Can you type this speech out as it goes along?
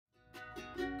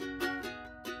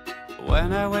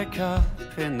When I wake up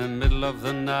in the middle of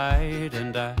the night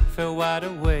and I feel wide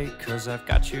awake cause I've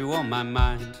got you on my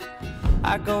mind,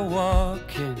 I go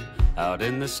walking out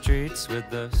in the streets with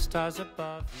the stars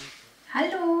above me.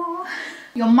 할로!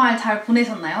 연말 잘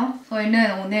보내셨나요?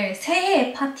 저희는 오늘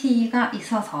새해 파티가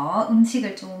있어서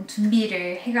음식을 좀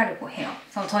준비를 해가려고 해요.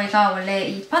 그래서 저희가 원래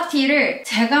이 파티를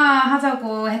제가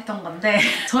하자고 했던 건데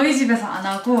저희 집에서 안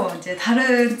하고 이제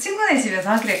다른 친구네 집에서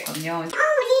하기로 했거든요. 우리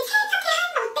새해 파티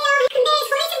하는 거 어때요? 근데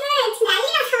저희 집은 지금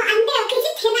난리 나서 안 돼요. 그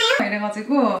집 되나요?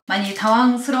 이래가지고 많이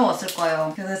당황스러웠을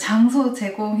거예요. 그래서 장소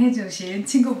제공해주신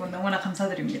친구분 너무나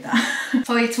감사드립니다.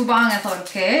 저희 주방에서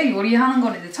이렇게 요리하는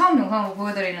걸 이제 처음 영상으로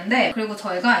보여드리는데, 그리고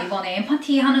저희가 이번에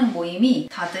파티하는 모임이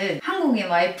다들 한국인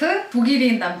와이프,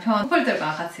 독일인 남편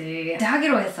커플들과 같이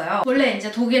하기로 했어요. 원래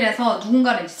이제 독일에서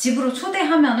누군가를 이제 집으로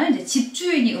초대하면은 이제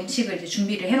집주인이 음식을 이제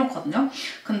준비를 해놓거든요.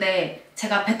 근데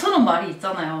제가 뱉어놓은 말이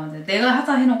있잖아요. 내가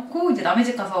하자 해놓고 이제 남의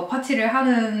집 가서 파티를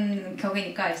하는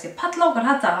격이니까 이제 팟럭을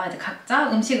하자. 이제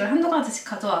각자 음식을 한두 가지씩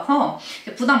가져와서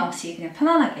이제 부담 없이 그냥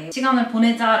편안하게 시간을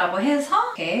보내자라고 해서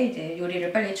이렇게 이제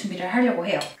요리를 빨리 준비를 하려고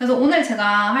해요. 그래서 오늘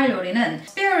제가 할 요리는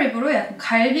스페어리브로 약간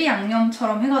갈비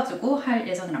양념처럼 해가지고 할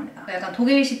예정이랍니다. 약간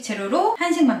독일식 재료로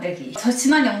한식 만들기. 저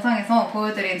지난 영상에서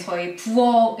보여드린 저희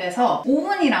부엌에서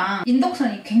오븐이랑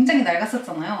인덕션이 굉장히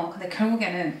낡았었잖아요. 근데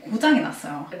결국에는 고장이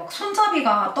났어요. 막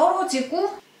손잡이가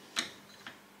떨어지고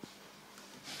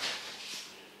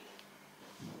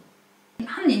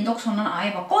한 인덕션은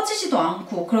아예 막 꺼지지도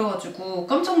않고 그래가지고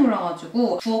깜짝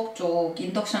놀라가지고 부엌 쪽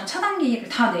인덕션 차단기를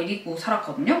다 내리고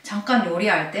살았거든요. 잠깐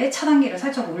요리할 때 차단기를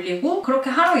살짝 올리고 그렇게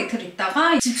하루 이틀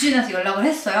있다가 집주인한테 연락을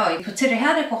했어요. 교체를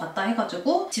해야 될 것 같다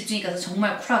해가지고 집주인께서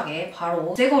정말 쿨하게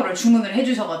바로 새 거를 주문을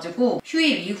해주셔가지고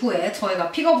휴일 이후에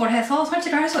저희가 픽업을 해서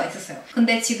설치를 할 수가 있었어요.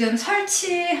 근데 지금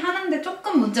설치하는데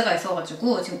조금 문제가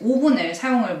있어가지고 지금 오븐을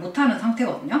사용을 못하는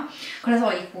상태거든요.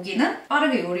 그래서 이 고기는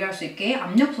빠르게 요리할 수 있게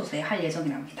압력솥에 할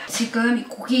예정이랍니다. 지금 이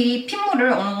고기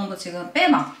핏물을 어느 정도 지금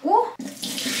빼놨고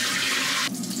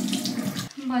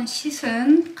한번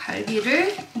씻은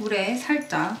갈비를 물에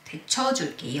살짝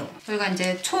데쳐줄게요. 저희가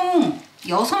이제 총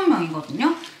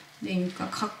 6명이거든요. 그러니까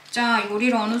각자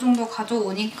요리를 어느 정도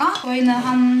가져오니까 저희는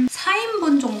한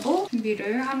 4인분 정도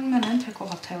준비를 하면 될 것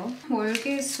같아요.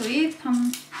 월계 수잎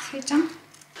한 3장?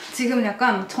 지금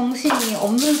약간 정신이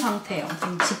없는 상태예요.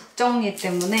 지금 집정리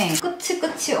때문에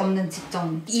끝이 없는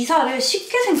집정리. 이사를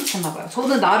쉽게 생각했나봐요.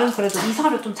 저는 나름 그래도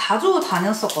이사를 좀 자주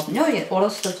다녔었거든요.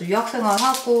 어렸을 때도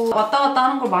유학생활하고 왔다 갔다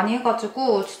하는 걸 많이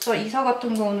해가지고 진짜 이사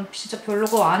같은 경우는 진짜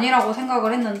별로가 아니라고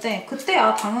생각을 했는데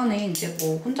그때야 당연히 이제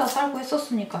뭐 혼자 살고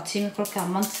했었으니까 짐이 그렇게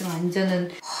안 많지만 이제는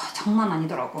장난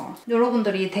아니더라고요.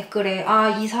 여러분들이 댓글에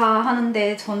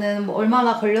이사하는데 저는 뭐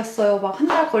얼마나 걸렸어요, 막 한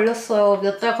달 걸렸어요,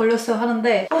 몇 달 걸렸어요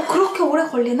하는데 그렇게 오래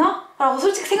걸리나? 라고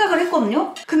솔직히 생각을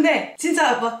했거든요? 근데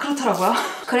진짜 막 그렇더라고요.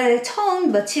 그래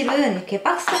처음 며칠은 이렇게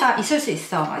박스가 있을 수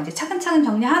있어. 이제 차근차근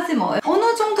정리하지 뭐.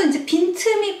 어느 정도 이제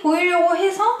빈틈이 보이려고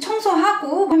해서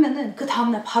청소하고 하면은 그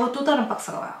다음날 바로 또 다른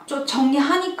박스가 와요. 좀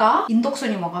정리하니까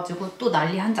인덕션이 와가지고 또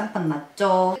난리 한 장판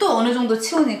났죠. 또 어느 정도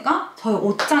치우니까 저희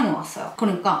옷장이 왔어요.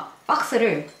 그러니까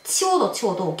박스를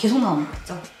치워도 계속 나오는 거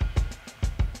있죠.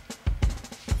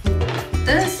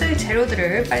 일단 쓸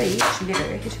재료들을 빨리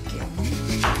준비를 해줄게요.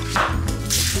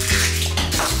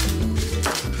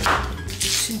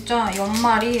 진짜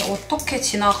연말이 어떻게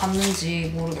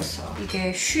지나갔는지 모르겠어요.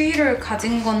 이게 휴일을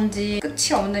가진 건지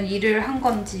끝이 없는 일을 한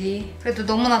건지. 그래도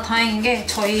너무나 다행인 게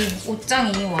저희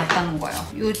옷장이 왔다는 거예요.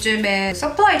 요즘에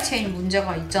서플라이 체인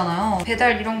문제가 있잖아요.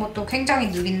 배달 이런 것도 굉장히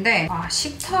느린데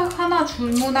식탁 하나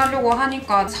주문하려고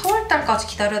하니까 4월달까지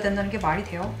기다려야 된다는 게 말이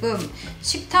돼요. 지금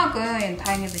식탁은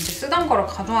다행히도 이제 쓰던 거를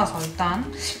가져와서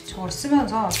일단 저걸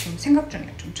쓰면서 지금 생각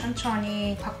중이에요. 좀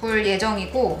천천히 바꿀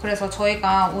예정이고, 그래서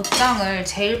저희가 옷장을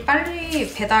제일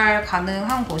빨리 배달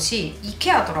가능한 곳이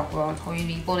이케아더라고요. 저희는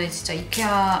이번에 진짜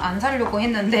이케아 안 사려고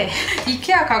했는데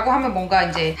이케아 가구 하면 뭔가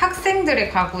이제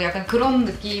학생들의 가구 약간 그런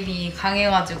느낌이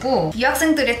강해가지고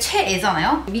유학생들의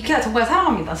최애잖아요. 이케아 정말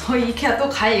사랑합니다. 저희 이케아 또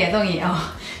갈 예정이에요.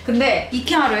 근데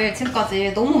이케아를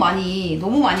지금까지 너무 많이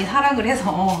사랑을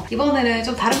해서 이번에는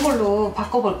좀 다른 걸로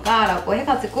바꿔볼까 라고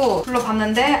해가지고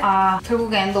불러봤는데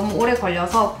결국엔 너무 오래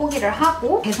걸려서 포기를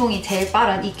하고 배송이 제일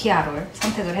빠른 이케아를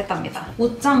선택을 했답니다.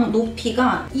 옷장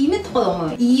높이가 2m가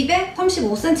넘어요.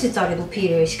 235cm짜리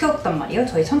높이를 시켰단 말이에요.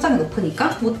 저희 천장이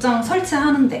높으니까. 옷장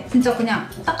설치하는데 진짜 그냥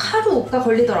딱 하루가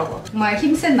걸리더라고요. 정말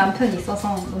힘센 남편이 있어서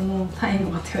너무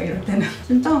다행인 것 같아요, 이럴 때는.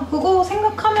 진짜 그거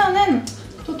생각하면은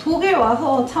또 독일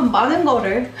와서 참 많은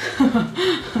거를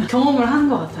경험을 한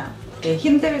것 같아요. 네,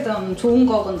 힘들든 좋은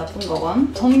거건 나쁜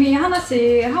거건 정리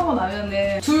하나씩 하고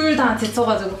나면은 둘 다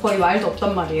지쳐가지고 거의 말도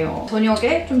없단 말이에요.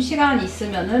 저녁에 좀 시간이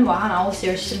있으면은 뭐 한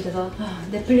 9시, 10시쯤 돼서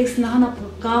넷플릭스나 하나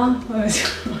볼까?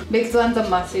 맥주 한 잔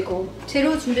마시고.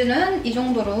 재료 준비는 이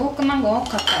정도로 끝난 것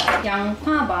같아요.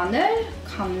 양파, 마늘,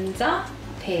 감자,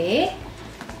 배,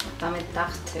 그다음에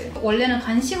다크트. 원래는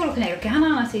간식으로 그냥 이렇게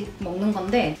하나하나씩 먹는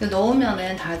건데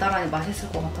넣으면은 달달하니 맛있을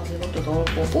것 같아서 이것도 넣을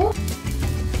거고.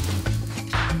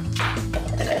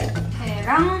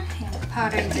 배랑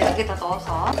양파를 이제 여기다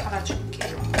넣어서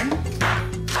갈아줄게요.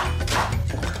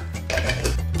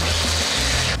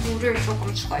 물을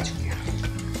조금 추가해줄게요.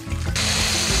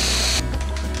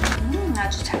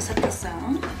 아주 잘 섞였어요.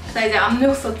 자, 이제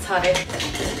압력솥 차례.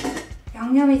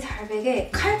 양념이 잘 배게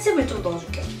칼집을 좀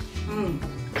넣어줄게요.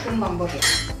 좋은 방법이에요.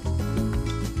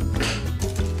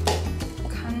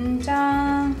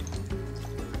 간장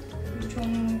이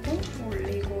정도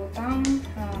올리고당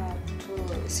하나,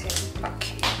 둘, 셋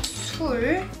바퀴.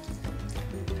 술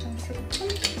한 스푼,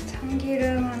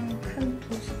 참기름 한 큰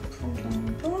 2스푼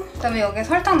정도. 그다음에 여기에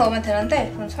설탕 넣으면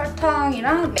되는데 저는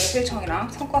설탕이랑 매실청이랑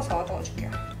섞어서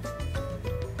넣어줄게요.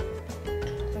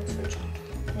 2스푼 정도.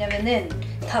 왜냐면은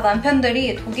다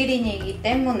남편들이 독일인이기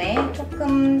때문에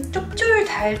조금 쪽줄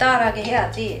달달하게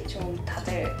해야지 좀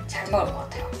다들 잘 먹을 것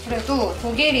같아요. 그래도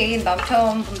독일인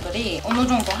남편분들이 어느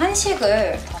정도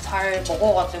한식을 다 잘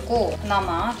먹어가지고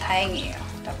그나마 다행이에요.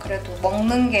 그래도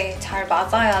먹는 게 잘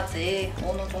맞아야지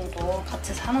어느 정도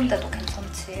같이 사는데도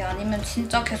괜찮지. 아니면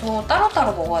진짜 계속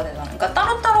따로따로 먹어야 되잖아요. 그러니까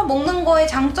따로따로 먹는 거에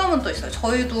장점은 또 있어요.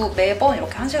 저희도 매번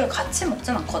이렇게 한식을 같이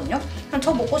먹진 않거든요. 그냥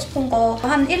저 먹고 싶은 거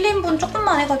한 1인분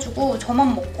조금만 해가지고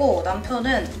저만 먹고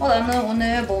남편은 나는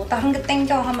오늘 뭐 다른 게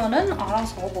땡겨 하면은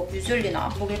알아서 뭐 뮤즐리나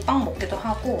독일빵 먹기도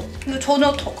하고. 근데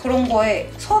전혀 더 그런 거에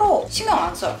서로 신경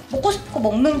안 써요. 먹고 싶은 거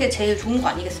먹는 게 제일 좋은 거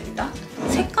아니겠습니까?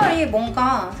 색깔이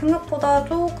뭔가 생각보다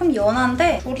조금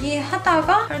연한데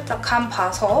조리하다가 살짝 간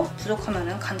봐서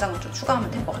부족하면 간장을 좀 추가하면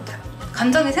될 것 같아요.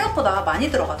 간장이 생각보다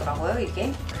많이 들어가더라고요,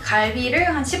 이게.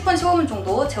 갈비를 한 10분, 15분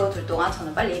정도 재워둘 동안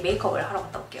저는 빨리 메이크업을 하러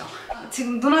갔다 올게요.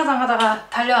 지금 눈화장 하다가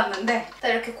달려왔는데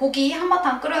일단 이렇게 고기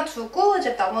한바탕 끓여주고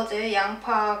이제 나머지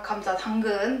양파, 감자,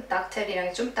 당근,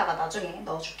 낙텔이랑 좀 이따가 나중에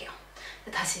넣어줄게요.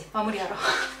 다시 마무리하러.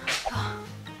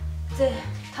 이제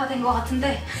다 된 것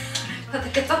같은데 다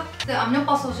됐겠죠? 네,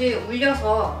 압력밥솥이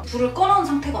울려서 불을 꺼놓은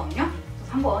상태거든요.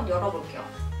 그래서 한번 열어볼게요.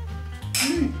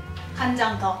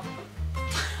 간장 더.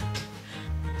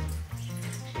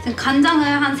 지금 간장을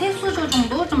한 3수저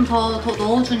정도 좀 더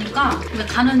넣어주니까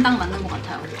간은 딱 맞는 것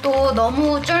같아요. 또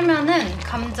너무 쫄면은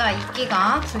감자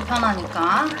익기가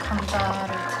불편하니까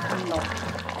감자를 조금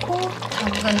넣고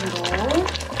당근도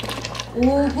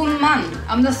 5분만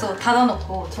압력솥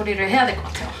닫아놓고 조리를 해야 될 것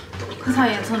같아요. 그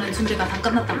사이에 저는 준비가 다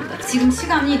끝났답니다. 지금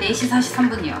시간이 4시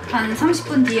 43분이에요. 한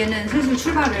 30분 뒤에는 슬슬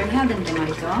출발을 해야 되는데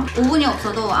말이죠. 오븐이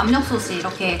없어도 압력솥이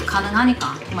이렇게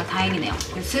가능하니까 정말 다행이네요.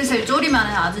 슬슬 졸이면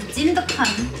아주 찐득한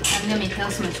양념이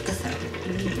되었으면 좋겠어요.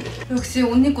 역시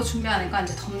옷 입고 준비하니까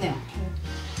이제 덥네요.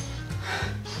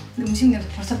 음식 냄새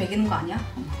벌써 먹이는 거 아니야?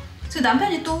 저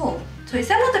남편이 또 저희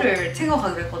샐러드를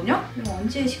챙겨가기로 했거든요. 이거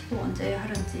언제 씻고 언제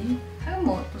하는지. 하긴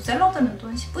뭐 또 샐러드는 또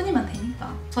한 10분이면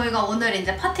되니까. 저희가 오늘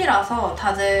이제 파티라서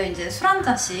다들 이제 술 한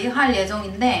잔씩 할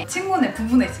예정인데 친구네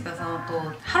부부네 집에서 또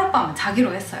하룻밤을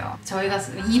자기로 했어요. 저희가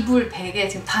이불, 베개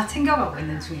지금 다 챙겨가고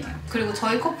있는 중이에요. 그리고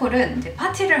저희 커플은 이제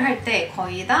파티를 할 때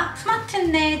거의 다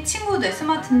스마트넷 친구들,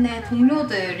 스마트넷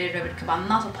동료들을 이렇게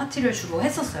만나서 파티를 주로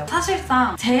했었어요.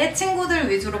 사실상 제 친구들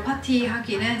위주로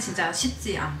파티하기는 진짜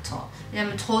쉽지 않죠.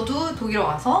 왜냐면 저도 독일에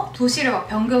와서 도시를 막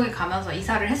변경해 가면서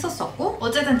이사를 했었었고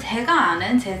어쨌든 제가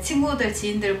아는 제 친구들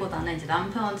지인들보다는 이제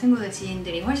남편 친구들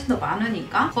지인들이 훨씬 더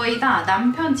많으니까 거의 다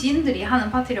남편 지인들이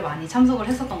하는 파티를 많이 참석을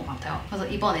했었던 것 같아요. 그래서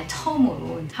이번에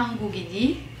처음으로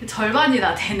한국인이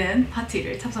절반이나 되는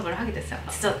파티를 참석을 하게 됐어요.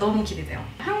 진짜 너무 기대돼요.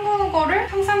 한국어를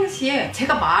평상시에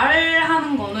제가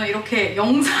말하는 거는 이렇게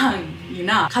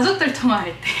영상이나 가족들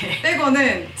통화할 때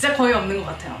빼고는 진짜 거의 없는 것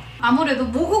같아요. 아무래도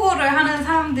모국어를 하는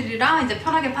사람들이랑 이제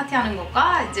편하게 파티하는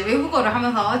것과 이제 외국어를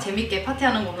하면서 재밌게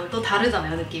파티하는 거는 또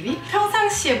다르잖아요, 느낌이.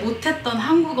 평상시에 못했던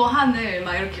한국어 한을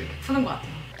막 이렇게 푸는 것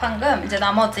같아요. 방금 이제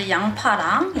나머지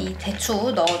양파랑 이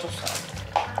대추 넣어줬어요.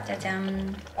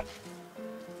 짜잔.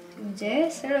 이제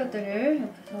샐러드를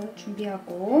옆에서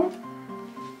준비하고.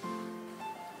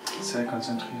 Sehr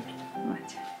konzentriert.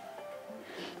 맞아.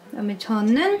 그다음에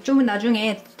저는 좀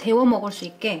나중에 데워 먹을 수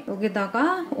있게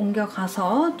여기다가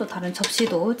옮겨가서 또 다른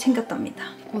접시도 챙겼답니다.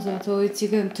 그래서 저희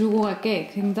지금 들고 갈 게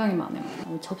굉장히 많아요.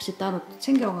 접시 따로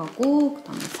챙겨가고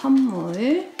그다음에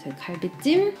선물, 저희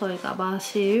갈비찜, 저희가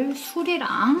마실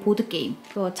술이랑 보드게임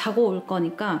또 자고 올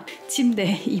거니까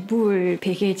침대, 이불,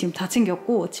 베개 지금 다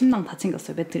챙겼고 침낭 다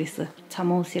챙겼어요. 매트리스,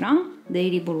 잠옷이랑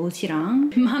내일 입을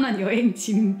옷이랑 웬만한 여행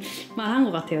짐만 한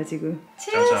것 같아요 지금.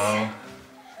 짜잔.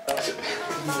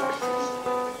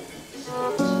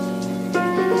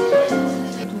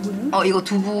 이거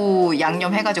두부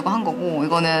양념 해가지고 한 거고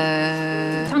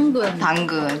이거는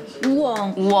당근,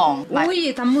 우엉,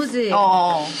 오이, 단무지.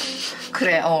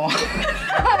 그래.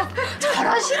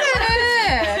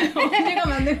 잘하시네. 내가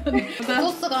만든 건데.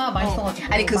 소스가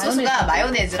맛있어가지고. 아니 그 소스가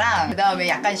마요네즈랑 그 다음에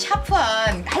약간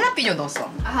샤프한 할라피뇨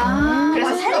넣었어.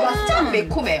 그래서 살짝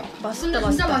매콤해요. 맛있다.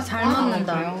 진짜 잘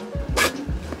맞는다.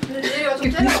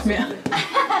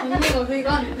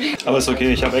 Aber ist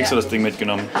okay, ich habe extra das Ding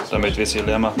mitgenommen, damit wir es hier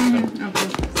leer machen können.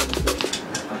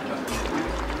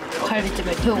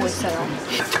 갈비찜을 데우고 있어요.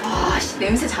 와,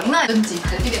 냄새 장난 아니지,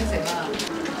 갈비 냄새가.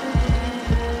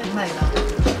 장난이다.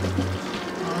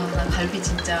 난 갈비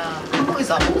진짜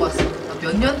한국에서 안 먹고 왔어. 나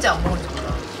몇 년째 안 먹은 줄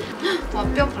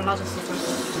알아. 뼈 발라줬어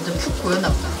벌써. 완전 푹 고였나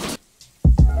보다.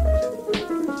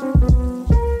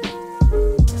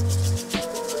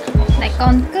 내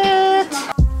건 끝.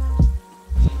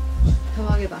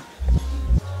 대박이다.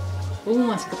 너무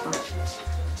맛있겠다.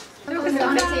 잘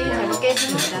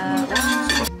먹겠습니다.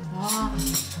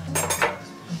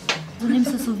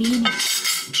 냄새 소비니.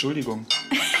 Entschuldigung.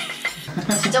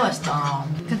 진짜 맛있다.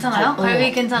 괜찮아요?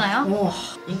 갈비 괜찮아요? 와,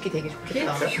 인기 되게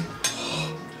좋겠다.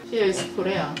 Hier ist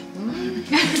Korea.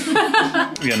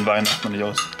 Wie an Weihnachten und nicht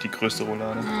aus die größte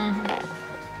Roulade.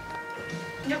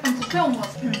 약간 부패한 것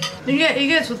같아.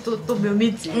 이게 또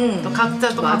묘미지. 또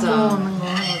각자 또 맞아. 갖고 오는 거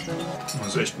해가지고. Das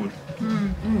ist echt gut.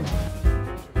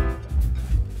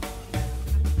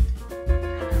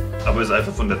 Aber es ist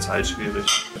einfach von der Zeit schwierig.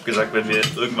 Ich habe gesagt, wenn wir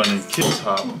irgendwann ein Kind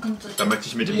haben, dann möchte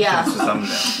ich mit dem Ja. Kind zusammen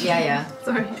lernen. Ja, ja.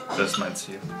 Sorry. Das ist mein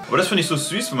Ziel. Aber das finde ich so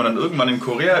süß, wenn man dann irgendwann in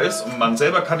Korea ist und man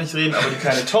selber kann nicht reden, aber die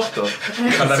kleine Tochter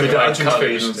kann dann mit der Ajuba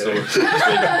reden und so. Ich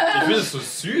finde es so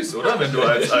süß, oder? Wenn du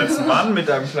als Mann mit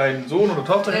deinem kleinen Sohn oder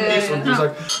Tochter hingehst und du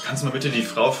sagst, kannst du mal bitte die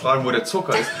Frau fragen, wo der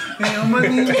Zucker ist? Ja,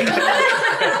 Mann.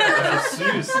 Das ist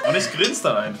süß. Und ich grinse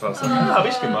dann einfach. So, habe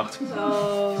ich gemacht.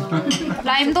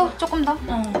 라임도 조금 더?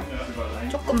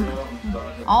 조금.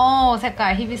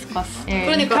 색깔 히비스커스. 예,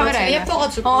 그러니까 카메라에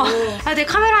예뻐가지고. 근데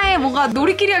카메라에 뭔가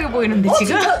놀이끼리하게 보이는데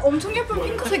지금? 진짜 엄청 예쁜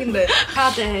핑크색인데.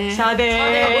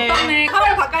 샤데. 어떡네.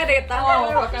 카메라 바꿔야 되겠다.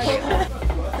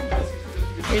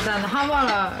 일단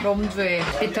하와라 럼주에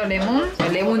비터 레몬,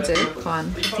 레몬즙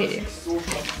더한 칵테일이에요.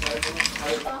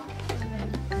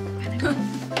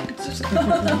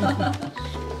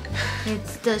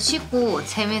 진짜 쉽고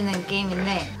재밌는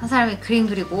게임인데 한 사람이 그림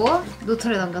그리고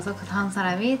노트를 넘겨서 그 다음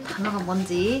사람이 단어가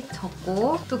뭔지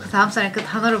적고 또 그 다음 사람이 그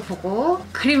단어를 보고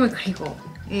그림을 그리고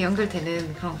이게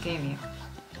연결되는 그런 게임이에요.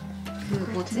 그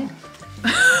뭐지?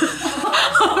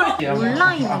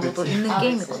 온라인으로도 있는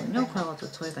게임이거든요.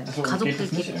 그래가지고 저희가 이제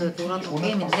가족들끼리도 놀았던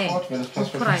게임인데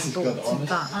오프라인도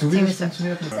진짜 재밌어요.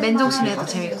 맨정신에도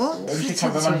재밌고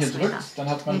스위치도 재밌습니다.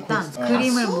 일단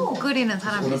그림을 못 그리는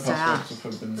사람이 있어야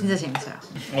진짜 재밌어요.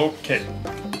 Okay.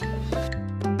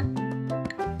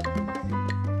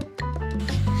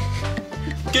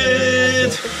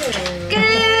 Geht!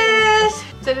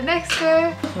 To the next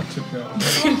girl.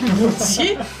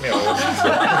 뭐지?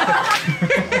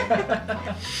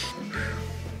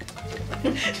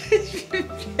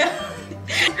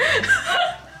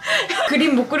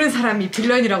 그림 못 그리는 사람이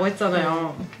빌런이라고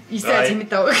했잖아요. 있어야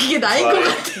재밌다고. 그게 나인 것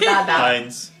같아.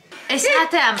 Eins. Ich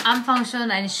hatte am Anfang schon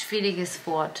ein schwieriges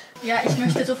Wort. Ja, ich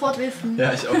möchte sofort wissen.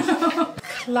 Ja, ich auch.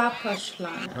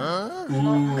 Klapperschlange.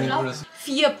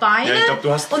 4 Beine. Ja, ich glaube,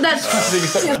 du hast. Und dann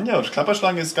Ja,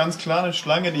 Klapperschlange ist ganz klar eine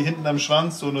Schlange, die hinten am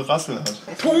Schwanz so eine Rassel hat.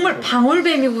 동물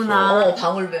방울뱀이구나.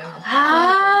 방울뱀.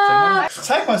 아.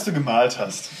 Zeig mal, was du gemalt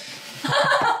hast.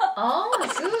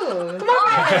 gut.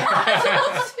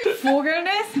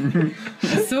 Vogelnest.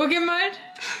 So gemalt.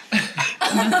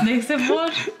 Und das nächste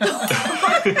Wort.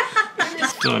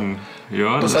 Dann,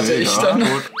 ja, das hatte ich dann.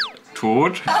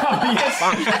 Tot. Das habe ich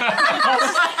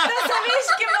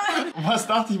gemacht. Und was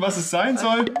dachte ich, was es sein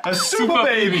soll? Ein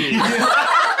Superbaby.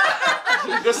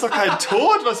 Das ist doch kein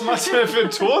Tod. Was machst du denn für ein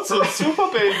Tod? So ein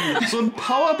Superbaby. So ein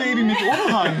Powerbaby mit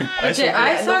Umhang. Okay,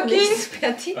 Eishockey.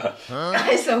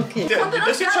 Eishockey.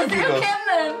 Das sieht schon gut aus.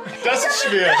 Das ist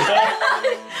schwer.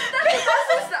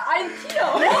 Ein Tier.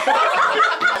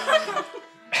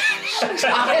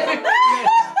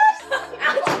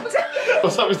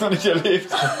 Sowas habe ich noch nicht erlebt.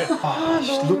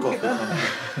 Schluck auf den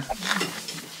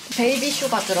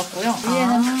베이비슈가 들었고요.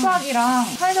 위에는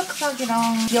크박이랑 파이드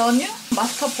크박이랑 연유,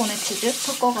 마스카포네 치즈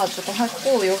섞어가지고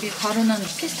했고 여기 가루는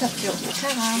피스타치오.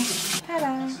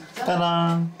 짜란.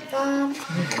 따란. 짠.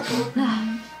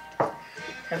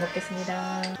 잘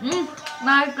먹겠습니다.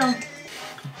 맛있어.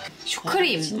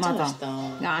 슈크림 진짜 맞아. 맛있다.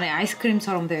 안에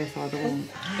아이스크림처럼 되어 있어가지고.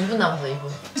 2분 남았어 2분.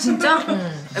 진짜?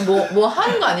 뭐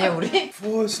하는 거 아니에요 우리?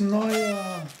 Frohes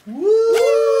Neujahr.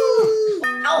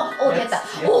 오 됐다.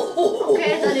 오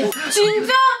했더니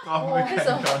진짜?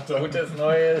 했어. Gutes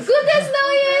Neues. Gutes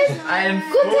Neues. Ein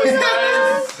Gutes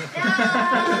Neues.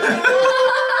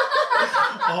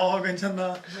 Oh,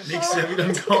 괜찮나? Nächstes Jahr wieder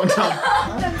ein Countdown.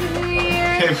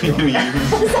 Happy New Year.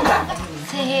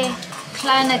 새해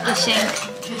kleine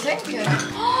Geschenk. 개생겨.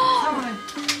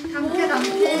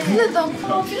 담게. 필레다.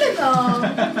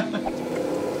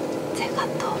 제가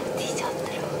또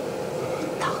디저트로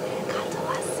떡을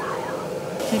가져왔어요.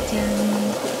 짜잔.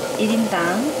 1인당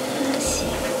하나씩.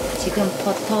 지금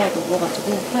버터 녹여가지고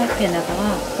프라이팬에다가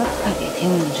따뜻하게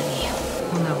데우는 중이에요.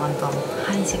 오늘 완전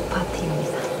한식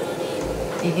파티입니다.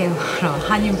 이게 바로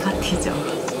한인 파티죠.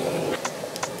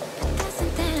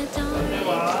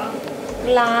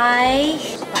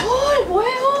 라이. 헐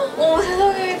뭐예요?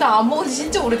 세상에 나 안 먹은 지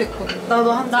진짜 오래됐거든.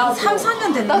 나도 한 3,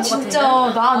 4년 됐는 나 것 진짜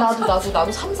같은데?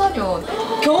 나도 3,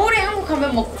 4년. 겨울에 한국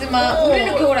가면 먹지만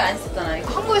우리는 겨울에 안 썼잖아요.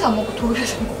 한국에서 안 먹고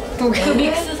독일에서 먹고. 독일. 그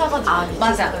믹스 사가지고. 믹스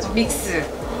맞아. 사가지고. 믹스.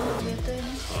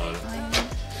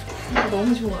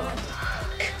 너무 좋아.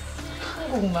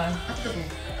 한국말.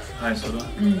 Heiß, oder?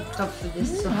 Ich glaube, das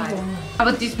ist zu heiß.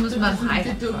 Aber dies muss man heiß.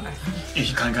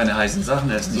 Ich kann keine heißen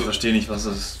Sachen essen. Ich verstehe nicht, was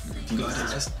das die Leute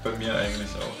essen. Bei mir eigentlich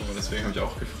auch, aber deswegen habe ich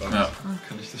auch gefragt. Ja.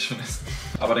 Kann ich das schon essen?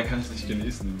 Aber dann kann ich es nicht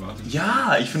genießen. Warte.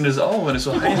 Ja, ich finde es auch. Wenn es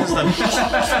so heiß ist, dann.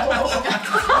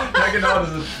 Ja, genau. Das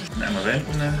ist Einmal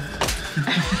wenden.